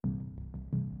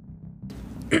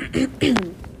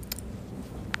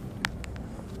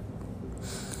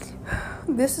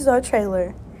This is our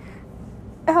trailer.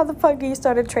 How the fuck do you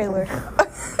start a trailer?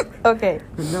 Okay.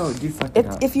 No, you fucked it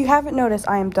up. If you haven't noticed,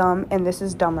 I am dumb, and this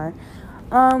is dumber.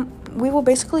 We will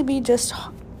basically be just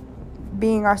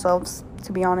being ourselves,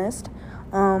 to be honest.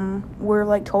 We're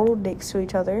like total dicks to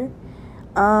each other.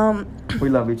 We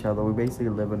love each other. We basically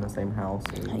live in the same house.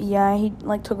 Yeah, he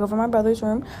like took over my brother's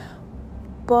room.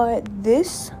 But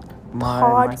this My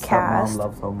podcast stepmom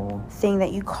loves her more. thing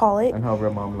that you call it, And her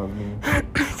real mom loves me.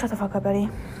 shut the fuck up, Eddie.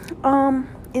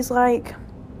 Is like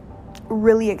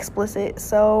really explicit.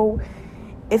 So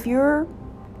if you're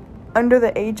under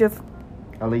the age of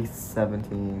At least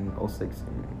 17 or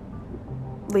 16.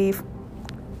 leave.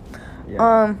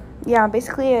 Yeah. Yeah,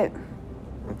 basically it.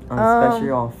 Especially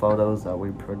on photos that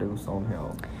we produce on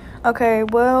here. Okay,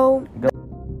 well, Go